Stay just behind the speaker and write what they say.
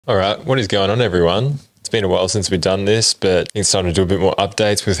All right, what is going on, everyone? It's been a while since we've done this, but it's time to do a bit more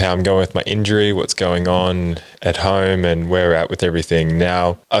updates with how I'm going with my injury, what's going on at home, and where we're at with everything.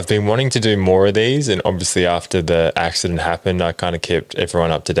 Now, I've been wanting to do more of these, and obviously after the accident happened, I kind of kept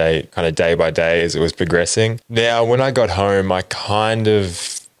everyone up to date, kind of day by day as it was progressing. Now, when I got home, I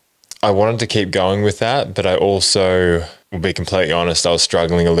wanted to keep going with that, but I also, will be completely honest, I was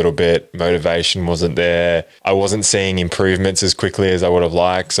struggling a little bit. Motivation wasn't there. I wasn't seeing improvements as quickly as I would have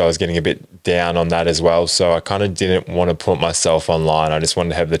liked, so I was getting a bit down on that as well. So I kind of didn't want to put myself online. I just wanted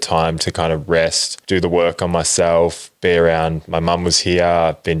to have the time to kind of rest, do the work on myself, be around. My mum was here.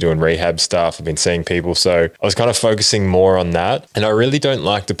 I've been doing rehab stuff. I've been seeing people. So I was kind of focusing more on that. And I really don't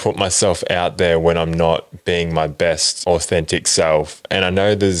like to put myself out there when I'm not being my best authentic self. And I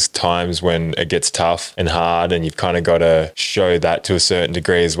know there's times when it gets tough and hard and you've kind of got to show that to a certain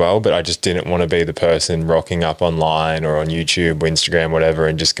degree as well. But I just didn't want to be the person rocking up online or on YouTube or Instagram, whatever,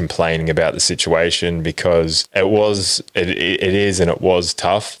 and just complaining about the situation, because it is and it was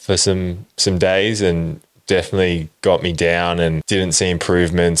tough for some days, and definitely got me down and didn't see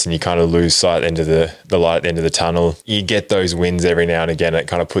improvements, and you kind of lose sight into the light at the end of the tunnel. You get those wins every now and again. It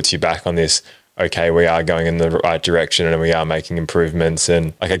kind of puts you back on this, okay, we are going in the right direction and we are making improvements.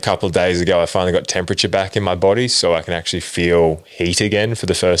 And like a couple of days ago, I finally got temperature back in my body, so I can actually feel heat again for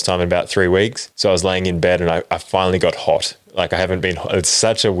the first time in about 3 weeks. So I was laying in bed and I finally got hot. Like I haven't been, it's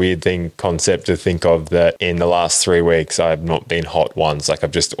such a weird concept to think of, that in the last 3 weeks, I have not been hot once. Like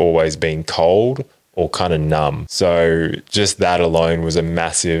I've just always been cold or kind of numb. So just that alone was a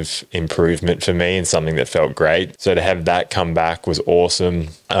massive improvement for me and something that felt great. So to have that come back was awesome.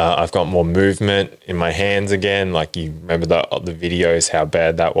 I've got more movement in my hands again. Like you remember the videos, how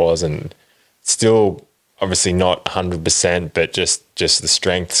bad that was, and still obviously not 100%, but just the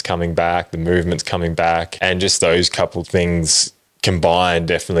strength's coming back, the movement's coming back, and just those couple things combined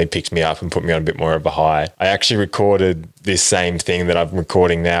definitely picked me up and put me on a bit more of a high. I actually recorded this same thing that I'm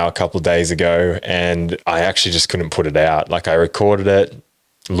recording now a couple of days ago, and I actually just couldn't put it out. Like I recorded it,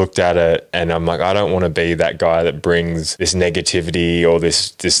 looked at it, and I'm like, I don't want to be that guy that brings this negativity or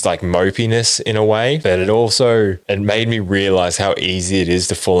this like mopiness in a way. But it made me realize how easy it is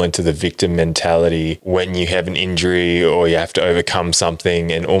to fall into the victim mentality when you have an injury or you have to overcome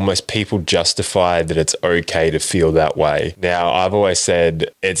something, and almost people justify that it's okay to feel that way. Now, I've always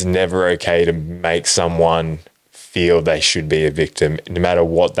said it's never okay to make someone feel they should be a victim, no matter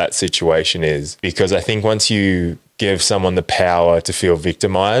what that situation is. Because I think once you give someone the power to feel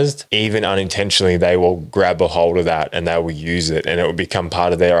victimized, even unintentionally, they will grab a hold of that and they will use it, and it will become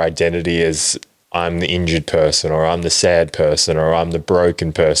part of their identity as, I'm the injured person, or I'm the sad person, or I'm the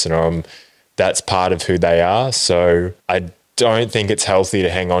broken person, or that's part of who they are. So I don't think it's healthy to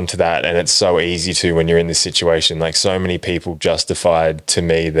hang on to that. And it's so easy to when you're in this situation. Like so many people justified to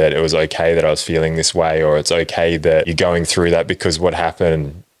me that it was okay that I was feeling this way, or it's okay that you're going through that because what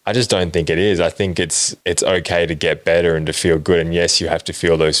happened. I just don't think it is. I think it's okay to get better and to feel good. And yes, you have to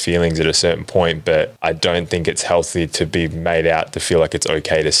feel those feelings at a certain point, but I don't think it's healthy to be made out to feel like it's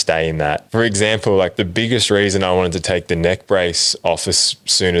okay to stay in that. For example, like the biggest reason I wanted to take the neck brace off as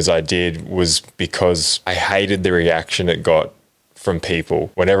soon as I did was because I hated the reaction it got from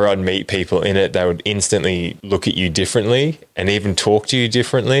people. Whenever I'd meet people in it, they would instantly look at you differently and even talk to you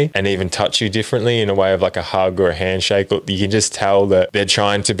differently and even touch you differently in a way of like a hug or a handshake. You can just tell that they're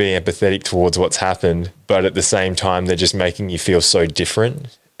trying to be empathetic towards what's happened, but at the same time, they're just making you feel so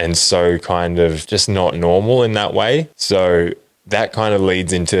different and so kind of just not normal in that way. So that kind of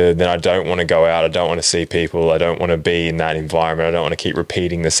leads into, then I don't want to go out. I don't want to see people. I don't want to be in that environment. I don't want to keep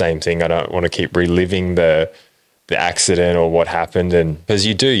repeating the same thing. I don't want to keep reliving the accident or what happened. And because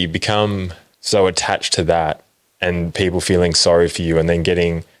you become so attached to that and people feeling sorry for you, and then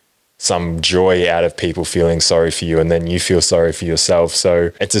getting some joy out of people feeling sorry for you, and then you feel sorry for yourself.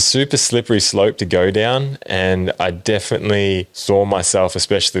 So it's a super slippery slope to go down. And I definitely saw myself,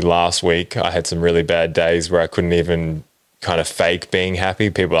 especially last week, I had some really bad days where I couldn't even kind of fake being happy.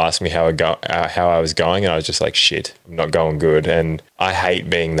 People asked me how I was going, and I was just like, shit, I'm not going good. And I hate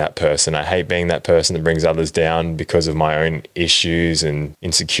being that person. I hate being that person that brings others down because of my own issues and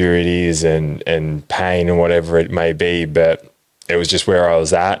insecurities and pain and whatever it may be. But it was just where I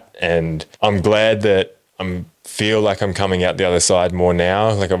was at, and I'm glad that I feel like I'm coming out the other side more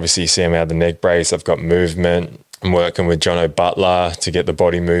now. Like obviously you see me out of the neck brace. I've got movement. I'm working with Jono Butler to get the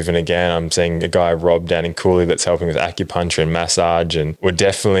body moving again. I'm seeing a guy, Rob, down in Cooley that's helping with acupuncture and massage, and we're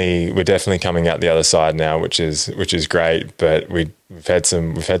definitely coming out the other side now, which is great. But we we've had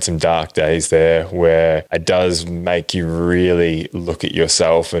some dark days there where it does make you really look at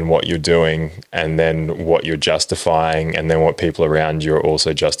yourself and what you're doing, and then what you're justifying, and then what people around you are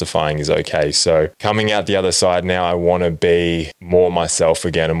also justifying is okay. So coming out the other side now, I want to be more myself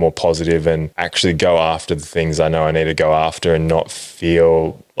again and more positive, and actually go after the things I know I need to go after, and not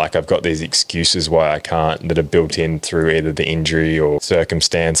feel like I've got these excuses why I can't that are built in through either the injury or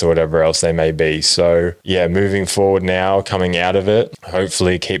circumstance or whatever else they may be. So yeah, moving forward now, coming out of it,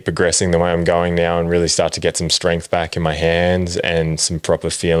 hopefully keep progressing the way I'm going now and really start to get some strength back in my hands and some proper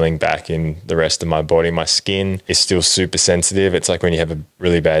feeling back in the rest of my body. My skin is still super sensitive. It's like when you have a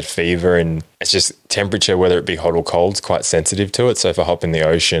really bad fever, and it's just temperature, whether it be hot or cold, is quite sensitive to it. So if I hop in the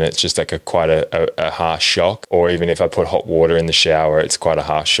ocean, it's just like quite a harsh shock. Or even if I put hot water in the shower, it's quite a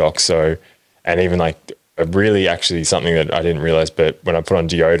harsh shock. So, and even like really actually something that I didn't realize, but when I put on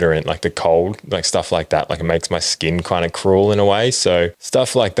deodorant, like the cold, like stuff like that, like it makes my skin kind of crawl in a way. So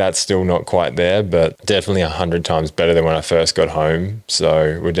stuff like that's still not quite there, but definitely 100 times better than when I first got home.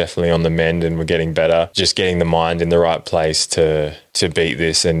 So we're definitely on the mend and we're getting better, just getting the mind in the right place to beat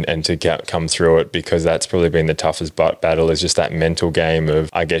this and to come through it, because that's probably been the toughest battle, is just that mental game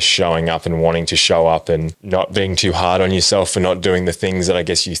of, I guess, showing up and wanting to show up and not being too hard on yourself for not doing the things that I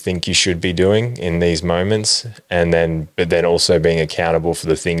guess you think you should be doing in these moments. But then also being accountable for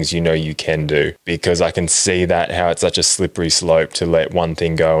the things you know you can do, because I can see that how it's such a slippery slope to let one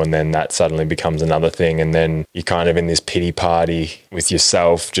thing go and then that suddenly becomes another thing. And then you're kind of in this pity party with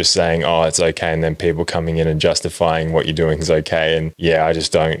yourself, just saying, oh, it's okay. And then people coming in and justifying what you're doing is okay. And yeah,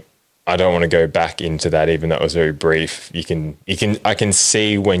 I don't want to go back into that, even though it was very brief. I can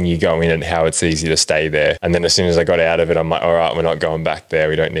see when you go in and how it's easy to stay there. And then as soon as I got out of it, I'm like, all right, we're not going back there.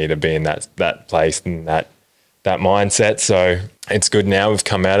 We don't need to be in that place and that mindset. So it's good now. We've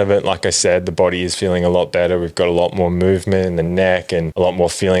come out of it. Like I said, the body is feeling a lot better. We've got a lot more movement in the neck and a lot more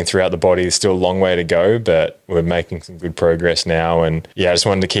feeling throughout the body. There's still a long way to go, but we're making some good progress now. And yeah, I just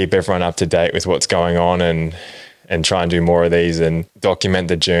wanted to keep everyone up to date with what's going on and try and do more of these and document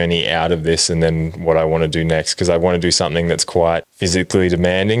the journey out of this, and then what I want to do next, because I want to do something that's quite physically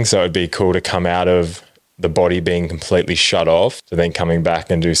demanding. So it'd be cool to come out of the body being completely shut off to then coming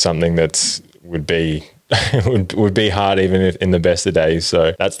back and do something that's would be would be hard even if in the best of days.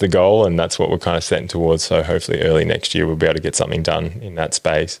 So that's the goal, and that's what we're kind of setting towards. So hopefully early next year we'll be able to get something done in that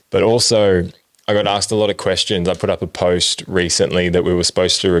space. But also, I got asked a lot of questions. I put up a post recently that we were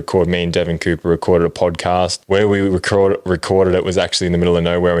supposed to record. Me and Devin Cooper recorded a podcast. Where we recorded it was actually in the middle of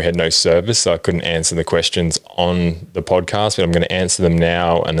nowhere. We had no service, so I couldn't answer the questions on the podcast, but I'm going to answer them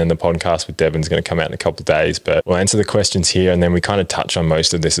now. And then the podcast with Devin's going to come out in a couple of days, but we'll answer the questions here. And then we kind of touch on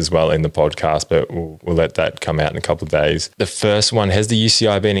most of this as well in the podcast, but we'll let that come out in a couple of days. The first one, has the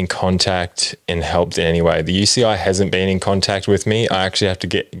UCI been in contact and helped in any way? The UCI hasn't been in contact with me. I actually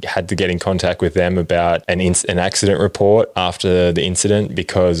had to get in contact with them about an accident report after the incident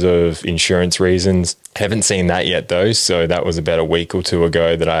because of insurance reasons. Haven't seen that yet though. So that was about a week or two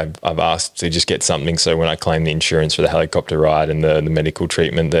ago that I've asked to just get something. So when I claim the insurance for the helicopter ride and the medical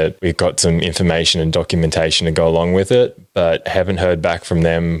treatment, that we've got some information and documentation to go along with it, but haven't heard back from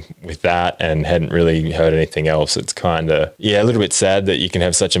them with that and hadn't really heard anything else. It's kind of, a little bit sad that you can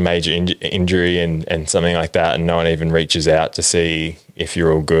have such a major injury and something like that and no one even reaches out to see if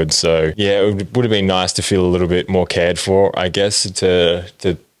you're all good. So yeah, it would have been nice to feel a little bit more cared for, I guess,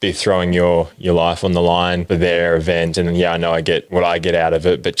 to be throwing your life on the line for their event. And yeah, I know I get what I get out of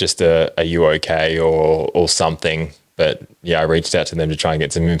it, but just are you okay or something. But yeah, I reached out to them to try and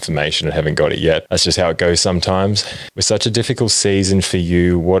get some information and haven't got it yet. That's just how it goes sometimes. With such a difficult season for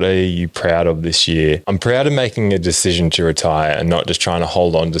you, what are you proud of this year? I'm proud of making a decision to retire and not just trying to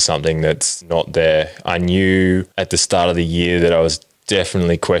hold on to something that's not there. I knew at the start of the year that I was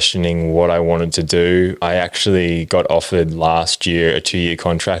definitely questioning what I wanted to do. I actually got offered last year a 2-year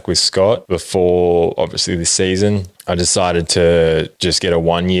contract with Scott before obviously this season. I decided to just get a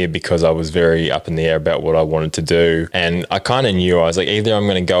 1 year because I was very up in the air about what I wanted to do. And I kind of knew, I was like, either I'm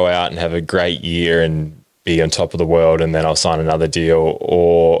going to go out and have a great year and be on top of the world and then I'll sign another deal,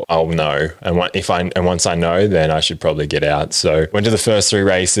 or I'll know. And once I know, then I should probably get out. So went to the first 3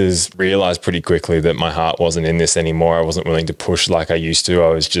 races, realized pretty quickly that my heart wasn't in this anymore. I wasn't willing to push like I used to. I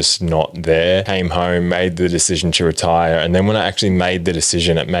was just not there. Came home, made the decision to retire. And then when I actually made the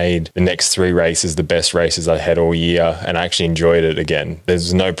decision, it made the next 3 races the best races I had all year. And I actually enjoyed it again.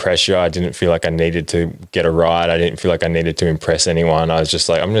 There's no pressure. I didn't feel like I needed to get a ride. I didn't feel like I needed to impress anyone. I was just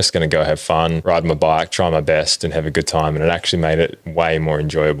like, I'm just going to go have fun, ride my bike, try my best and have a good time. And it actually made it way more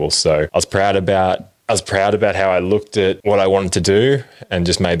enjoyable. So I was proud about I was proud about how I looked at what I wanted to do and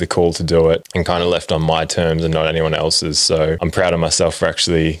just made the call to do it and kind of left on my terms and not anyone else's. So I'm proud of myself for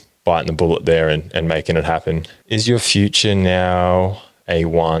actually biting the bullet there and making it happen. Is your future now a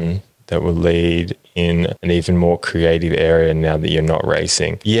one that will lead in an even more creative area now that you're not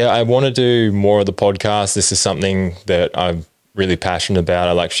racing? Yeah, I want to do more of the podcast. This is something that I'm really passionate about.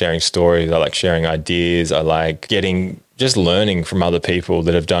 I like sharing stories. I like sharing ideas. I like just learning from other people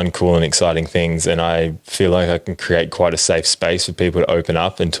that have done cool and exciting things. And I feel like I can create quite a safe space for people to open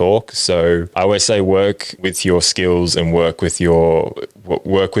up and talk. So I always say work with your skills and work with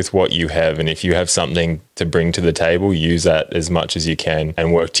what you have. And if you have something to bring to the table, use that as much as you can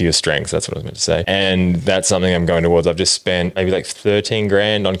and work to your strengths. That's what I was meant to say. And that's something I'm going towards. I've just spent maybe like 13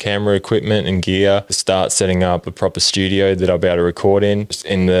 grand on camera equipment and gear to start setting up a proper studio that I'll be able to record in. Just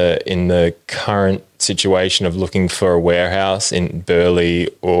in the current situation of looking for a warehouse in Burleigh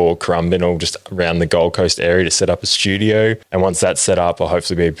or Currumbin or just around the Gold Coast area to set up a studio. And once that's set up, I'll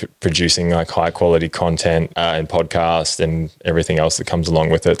hopefully be producing like high quality content and podcast and everything else that comes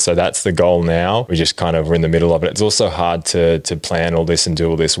along with it. So that's the goal now. We're in the middle of it. It's also hard to plan all this and do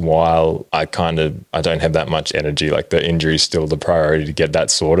all this while I don't have that much energy. Like the injury is still the priority to get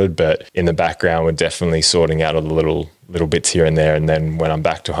that sorted, but in the background, we're definitely sorting out all the little bits here and there. And then when I'm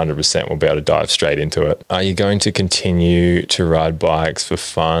back to 100%, we'll be able to dive straight into it. Are you going to continue to ride bikes for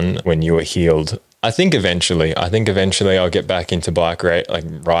fun when you are healed? I think eventually I'll get back into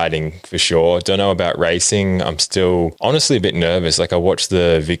riding for sure. Don't know about racing. I'm still honestly a bit nervous. Like I watched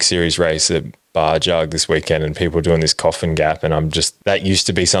the Vic Series race at Bar Jug this weekend and people doing this coffin gap. And that used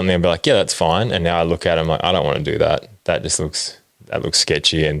to be something I'd be like, yeah, that's fine. And now I look at it, I'm like, I don't want to do that. That looks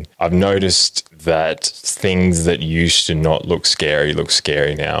sketchy. And I've noticed that things that used to not look scary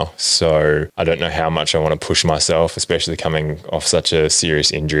now. So I don't know how much I want to push myself, especially coming off such a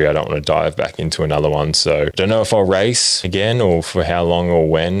serious injury. I don't want to dive back into another one. So I don't know if I'll race again or for how long or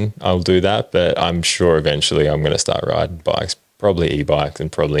when I'll do that, but I'm sure eventually I'm going to start riding bikes. Probably e-bikes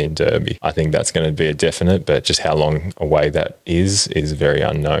and probably in Derby. I think that's going to be a definite, but just how long away that is very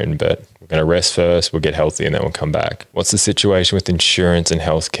unknown. But we're going to rest first, we'll get healthy and then we'll come back. What's the situation with insurance and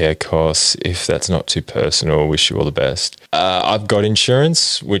healthcare costs? If that's not too personal, wish you all the best. I've got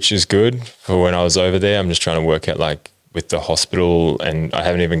insurance, which is good for when I was over there. I'm just trying to work out with the hospital, and I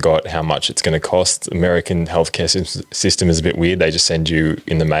haven't even got how much it's going to cost. American healthcare system is a bit weird. They just send you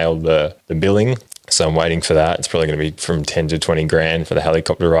in the mail the billing. So I'm waiting for that. It's probably going to be from 10 to 20 grand for the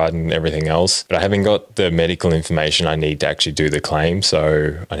helicopter ride and everything else. But I haven't got the medical information I need to actually do the claim.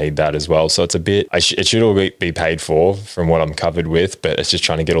 So I need that as well. So it's a bit, it should all be paid for from what I'm covered with, but it's just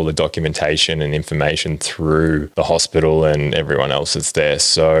trying to get all the documentation and information through the hospital and everyone else that's there.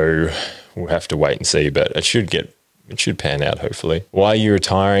 So we'll have to wait and see, but it should pan out, hopefully. Why are you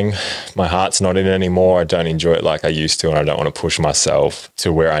retiring? My heart's not in it anymore. I don't enjoy it like I used to, and I don't want to push myself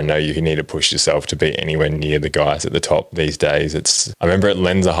to where I know you need to push yourself to be anywhere near the guys at the top these days. I remember at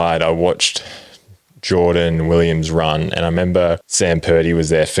Lenzerheide, I watched Jordan Williams run, and I remember Sam Purdy was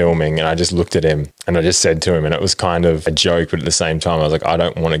there filming, and I just looked at him and I just said to him, and it was kind of a joke, but at the same time, I was like, I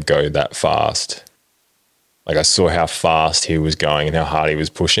don't want to go that fast. Like I saw how fast he was going and how hard he was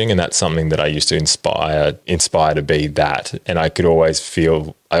pushing. And that's something that I used to inspire to be that. And I always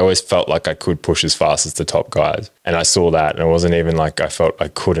felt like I could push as fast as the top guys. And I saw that, and it wasn't even like I felt I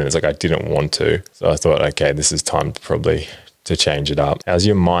couldn't. It's like I didn't want to. So I thought, okay, this is time to change it up. How's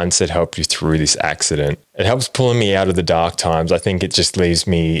your mindset helped you through this accident? It helps pulling me out of the dark times. I think it just leaves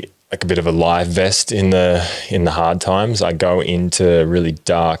me like a bit of a live vest in the hard times. I go into really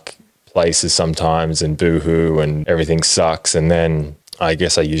dark places sometimes and boohoo and everything sucks, and then I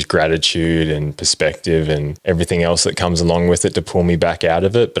guess I use gratitude and perspective and everything else that comes along with it to pull me back out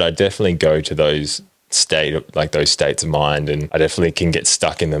of it. But I definitely go to those states of mind, and I definitely can get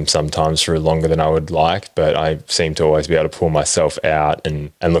stuck in them sometimes for longer than I would like, but I seem to always be able to pull myself out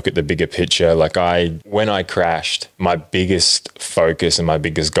and look at the bigger picture. When I crashed, my biggest focus and my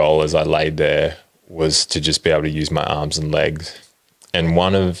biggest goal as I laid there was to just be able to use my arms and legs. And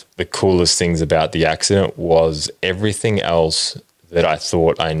one of the coolest things about the accident was everything else that I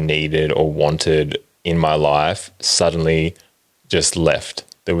thought I needed or wanted in my life suddenly just left.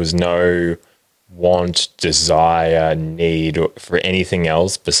 There was no want, desire, need for anything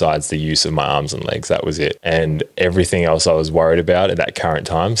else besides the use of my arms and legs. That was it. And everything else I was worried about at that current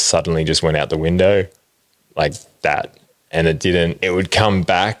time suddenly just went out the window like that. And it would come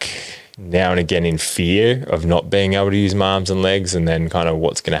back now and again in fear of not being able to use my arms and legs, and then kind of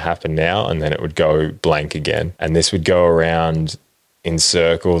what's going to happen now, and then it would go blank again. And this would go around in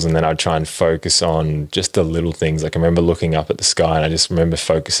circles, and then I'd try and focus on just the little things. Like I remember looking up at the sky, and I just remember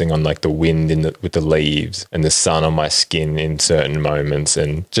focusing on like the wind with the leaves and the sun on my skin in certain moments,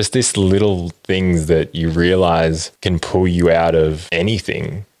 and just this little things that you realize can pull you out of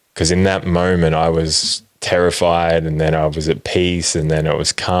anything. Because in that moment I was terrified, and then I was at peace, and then I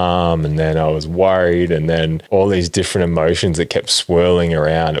was calm, and then I was worried, and then all these different emotions that kept swirling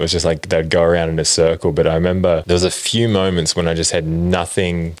around. It was just like they'd go around in a circle. But I remember there was a few moments when I just had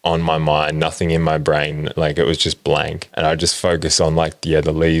nothing on my mind, nothing in my brain, like it was just blank, and I just focus on like the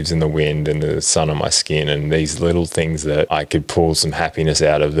leaves and the wind and the sun on my skin, and these little things that I could pull some happiness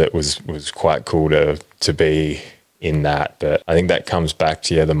out of. That was quite cool to be in that. But I think that comes back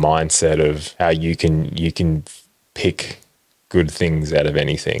to the mindset of how you can pick good things out of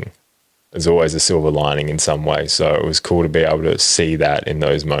anything. There's always a silver lining in some way. So it was cool to be able to see that in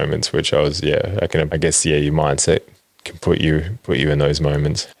those moments, which I guess your mindset can put you in those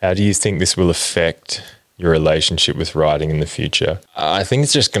moments. How do you think this will affect your relationship with riding in the future? I think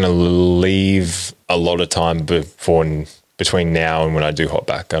it's just going to leave a lot of time between now and when I do hop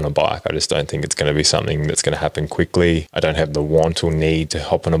back on a bike. I just don't think it's going to be something that's going to happen quickly. I don't have the want or need to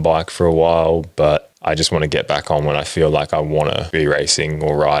hop on a bike for a while, but I just want to get back on when I feel like I want to be racing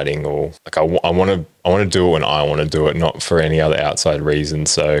or riding, or like I want to do it when I want to do it, not for any other outside reason.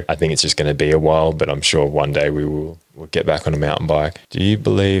 So I think it's just going to be a while, but I'm sure one day we'll get back on a mountain bike. Do you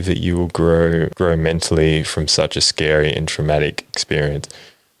believe that you will grow mentally from such a scary and traumatic experience?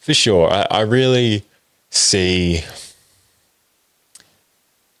 For sure. I really see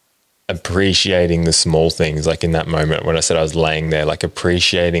appreciating the small things, like in that moment when I said I was laying there, like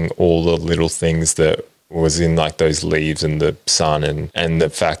appreciating all the little things that was in like those leaves and the sun, and the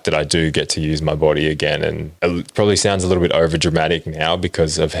fact that I do get to use my body again. And it probably sounds a little bit over dramatic now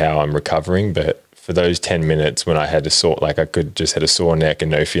because of how I'm recovering, but for those 10 minutes when I had had a sore neck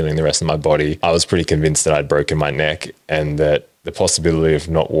and no feeling the rest of my body, I was pretty convinced that I'd broken my neck and that the possibility of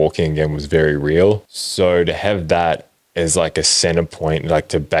not walking again was very real. So to have that as like a center point, like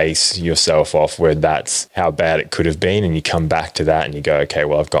to base yourself off where that's how bad it could have been, and you come back to that and you go, okay,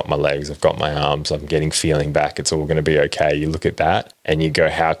 well, I've got my legs, I've got my arms, I'm getting feeling back, it's all going to be okay. You look at that and you go,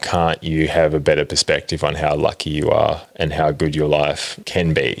 how can't you have a better perspective on how lucky you are and how good your life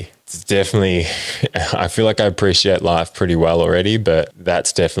can be? It's definitely, I feel like I appreciate life pretty well already, but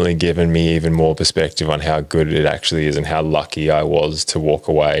that's definitely given me even more perspective on how good it actually is and how lucky I was to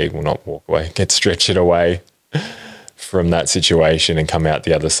get stretched away from that situation and come out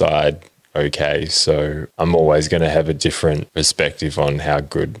the other side okay. So I'm always going to have a different perspective on how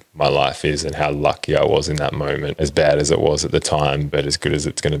good my life is and how lucky I was in that moment, as bad as it was at the time, but as good as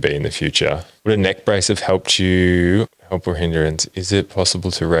it's going to be in the future. Would a neck brace have helped you? Help or hindrance? Is it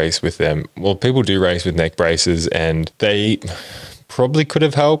possible to race with them? Well, people do race with neck braces, and they probably could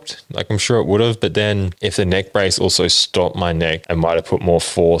have helped. Like I'm sure it would have, but then if the neck brace also stopped my neck, I might have put more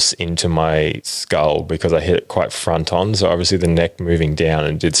force into my skull because I hit it quite front on. So obviously the neck moving down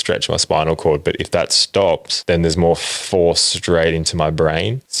and did stretch my spinal cord. But if that stops, then there's more force straight into my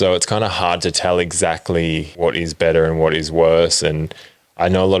brain. So it's kind of hard to tell exactly what is better and what is worse. And I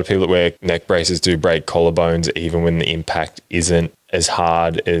know a lot of people that wear neck braces do break collarbones even when the impact isn't as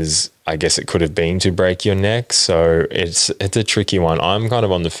hard as I guess it could have been to break your neck. So it's a tricky one. I'm kind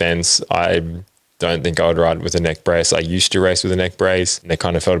of on the fence. I don't think I would ride with a neck brace. I used to race with a neck brace and they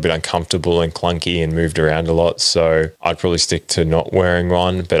kind of felt a bit uncomfortable and clunky and moved around a lot. So I'd probably stick to not wearing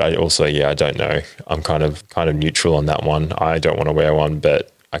one. But I also, I don't know. I'm kind of neutral on that one. I don't want to wear one,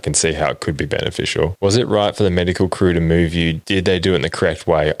 but I can see how it could be beneficial. Was it right for the medical crew to move you? Did they do it in the correct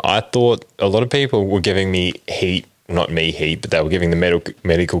way? I thought a lot of people were giving me heat. Not me heat, but they were giving the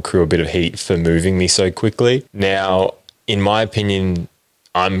medical crew a bit of heat for moving me so quickly. Now, in my opinion,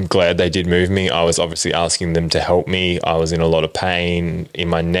 I'm glad they did move me. I was obviously asking them to help me. I was in a lot of pain in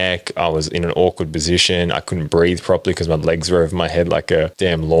my neck. I was in an awkward position. I couldn't breathe properly because my legs were over my head like a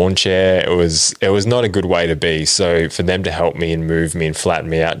damn lawn chair. It was not a good way to be. So for them to help me and move me and flatten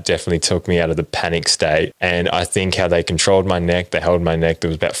me out definitely took me out of the panic state. And I think how they controlled my neck, they held my neck. There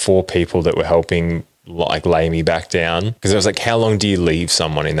was about 4 people that were helping like lay me back down, because I was like, how long do you leave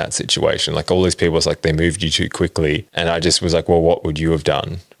someone in that situation? Like all these people was like, they moved you too quickly. And I just was like, well, what would you have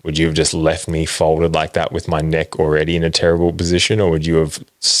done? Would you have just left me folded like that with my neck already in a terrible position? Or would you have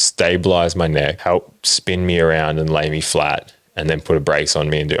stabilized my neck, help spin me around and lay me flat and then put a brace on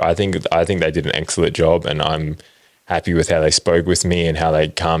me and do? I think they did an excellent job, and I'm happy with how they spoke with me and how they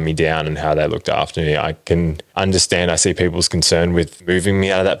calmed me down and how they looked after me. I can understand, I see people's concern with moving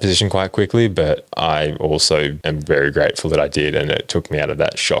me out of that position quite quickly, but I also am very grateful that I did, and it took me out of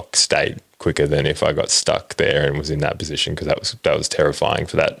that shock state quicker than if I got stuck there and was in that position, because that was terrifying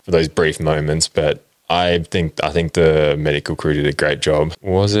for those brief moments. But I think the medical crew did a great job.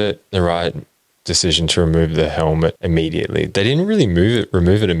 Was it the right decision to remove the helmet immediately? They didn't really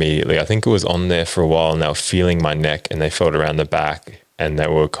remove it immediately. I think it was on there for a while, and they were feeling my neck and they felt around the back, and they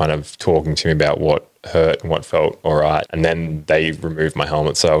were kind of talking to me about what hurt and what felt all right. And then they removed my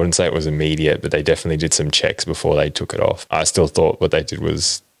helmet. So I wouldn't say it was immediate, but they definitely did some checks before they took it off. I still thought what they did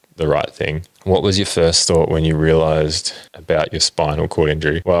was the right thing. What was your first thought when you realized about your spinal cord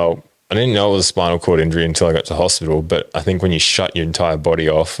injury? Well, I didn't know it was a spinal cord injury until I got to hospital, but I think when you shut your entire body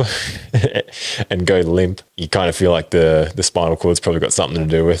off and go limp, you kind of feel like the spinal cord's probably got something to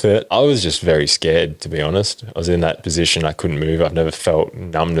do with it. I was just very scared, to be honest. I was in that position. I couldn't move. I've never felt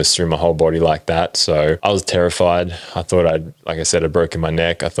numbness through my whole body like that. So I was terrified. I thought like I said, I'd broken my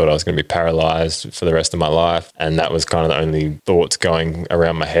neck. I thought I was going to be paralyzed for the rest of my life. And that was kind of the only thoughts going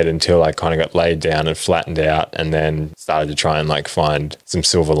around my head until I kind of got laid down and flattened out, and then started to try and like find some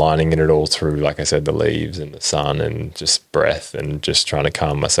silver lining in it all through, like I said, the leaves and the sun and just breath and just trying to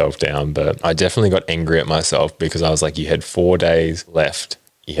calm myself down. But I definitely got angry at myself, because I was like, you had 4 days left.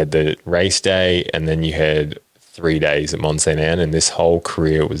 You had the race day, and then you had 3 days at Mont Saint Anne, and this whole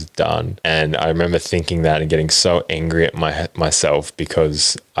career was done. And I remember thinking that and getting so angry at myself,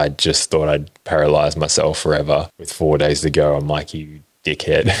 because I just thought I'd paralyze myself forever with 4 days to go. I'm like, you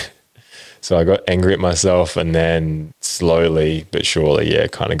dickhead. So I got angry at myself, and then slowly but surely,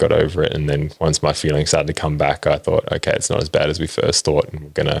 kind of got over it. And then once my feelings started to come back, I thought, okay, it's not as bad as we first thought,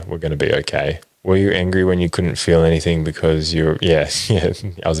 and we're gonna be okay. Were you angry when you couldn't feel anything because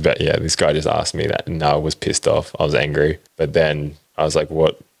I was about, this guy just asked me that. No, I was pissed off. I was angry. But then I was like,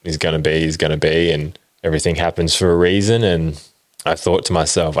 what is going to be is going to be, and everything happens for a reason. And I thought to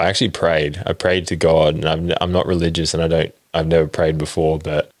myself, I actually prayed. I prayed to God, and I'm not religious, and I've never prayed before,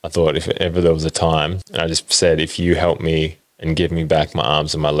 but I thought if ever there was a time, and I just said, if you help me and give me back my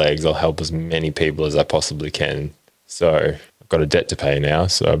arms and my legs, I'll help as many people as I possibly can. So got a debt to pay now,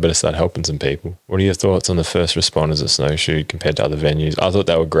 so I better start helping some people. What are your thoughts on the first responders at Snowshoe compared to other venues? I thought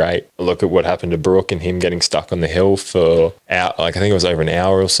they were great. Look at what happened to Brooke and him getting stuck on the hill for I think it was over an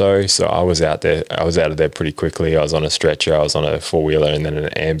hour or so. So I was out of there pretty quickly. I was on a stretcher, I was on a four-wheeler, and then an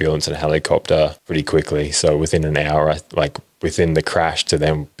ambulance and a helicopter pretty quickly. So within an hour, within the crash to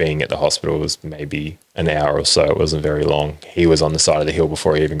them being at the hospital was maybe an hour or so. It wasn't very long. He was on the side of the hill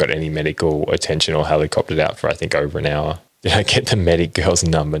before he even got any medical attention or helicoptered out for, I think, over an hour. Did I get the medic girl's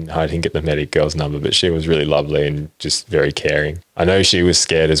number? No, I didn't get the medic girl's number, but she was really lovely and just very caring. I know she was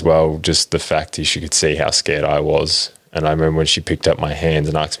scared as well, just the fact that she could see how scared I was. And I remember when she picked up my hands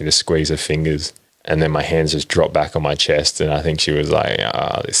and asked me to squeeze her fingers, and then my hands just dropped back on my chest, and I think she was like,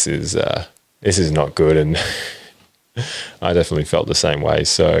 this is not good. And I definitely felt the same way.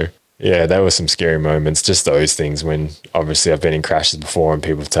 So yeah, there were some scary moments, just those things when obviously I've been in crashes before and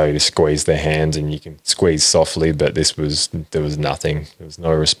people tell you to squeeze their hands and you can squeeze softly, but there was nothing. There was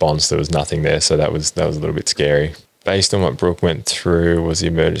no response. There was nothing there. So that was a little bit scary. Based on what Brooke went through, was the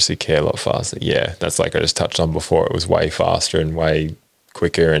emergency care a lot faster? Yeah, that's like I just touched on before. It was way faster and way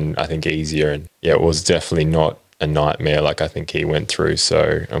quicker and I think easier. And yeah, it was definitely not a nightmare like I think he went through.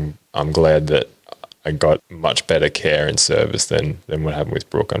 So I'm glad that I got much better care and service than what happened with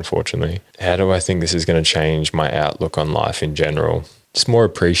Brooke, unfortunately. How do I think this is going to change my outlook on life in general? Just more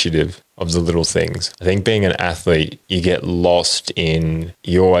appreciative of the little things. I think being an athlete, you get lost in,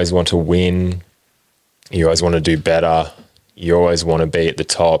 you always want to win, you always want to do better, you always want to be at the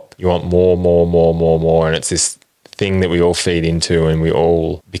top, you want more, and it's this thing that we all feed into and we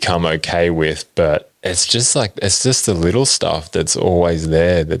all become okay with, but it's just the little stuff that's always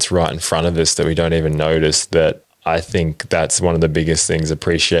there, that's right in front of us that we don't even notice. That I think that's one of the biggest things,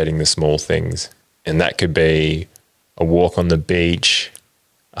 appreciating the small things. And that could be a walk on the beach,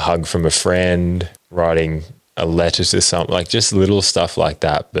 a hug from a friend, writing a letter to something, like just little stuff like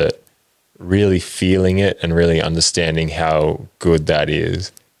that, but really feeling it and really understanding how good that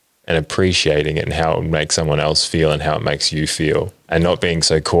is and appreciating it and how it makes someone else feel and how it makes you feel, and not being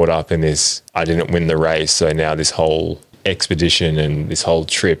so caught up in this, I didn't win the race, so now this whole expedition and this whole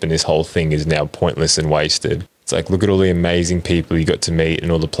trip and this whole thing is now pointless and wasted. It's like, look at all the amazing people you got to meet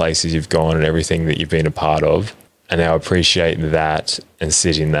and all the places you've gone and everything that you've been a part of, and now appreciate that and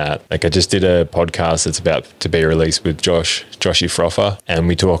sit in that. Like I just did a podcast that's about to be released with Joshy Froffer, and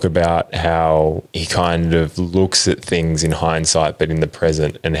we talk about how he kind of looks at things in hindsight but in the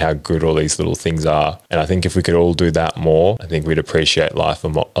present, and how good all these little things are. And I think if we could all do that more, I think we'd appreciate life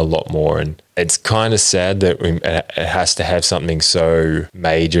a lot more. And it's kind of sad that it has to have something so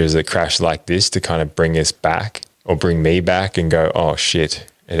major as a crash like this to kind of bring us back, or bring me back and go, oh shit,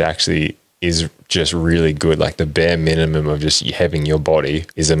 it actually is just really good. Like the bare minimum of just having your body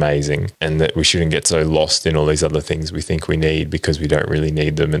is amazing, and that we shouldn't get so lost in all these other things we think we need because we don't really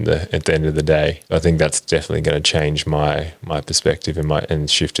need them at the end of the day. I think that's definitely going to change my perspective and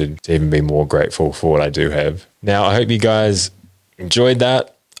shifted to even be more grateful for what I do have. Now, I hope you guys enjoyed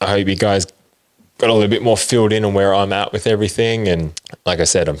that. I hope you guys got a little bit more filled in on where I'm at with everything. And like I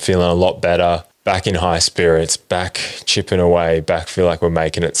said, I'm feeling a lot better, back in high spirits, back chipping away, back feel like we're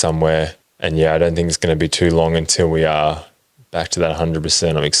making it somewhere. And yeah, I don't think it's going to be too long until we are back to that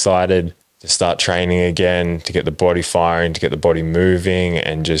 100%. I'm excited to start training again, to get the body firing, to get the body moving,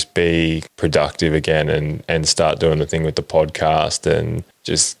 and just be productive again, and start doing the thing with the podcast and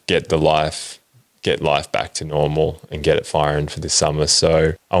just get life back to normal and get it firing for this summer.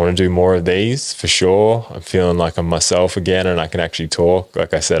 So I want to do more of these for sure. I'm feeling like I'm myself again and I can actually talk.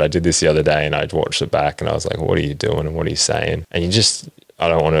 Like I said, I did this the other day and I watched it back and I was like, what are you doing and what are you saying? And I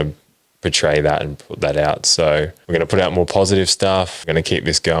don't want to portray that and put that out. So we're going to put out more positive stuff. We're going to keep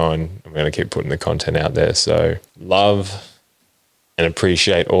this going. We're going to keep putting the content out there. So love and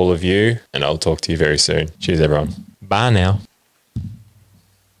appreciate all of you, and I'll talk to you very soon. Cheers, everyone. Bye now.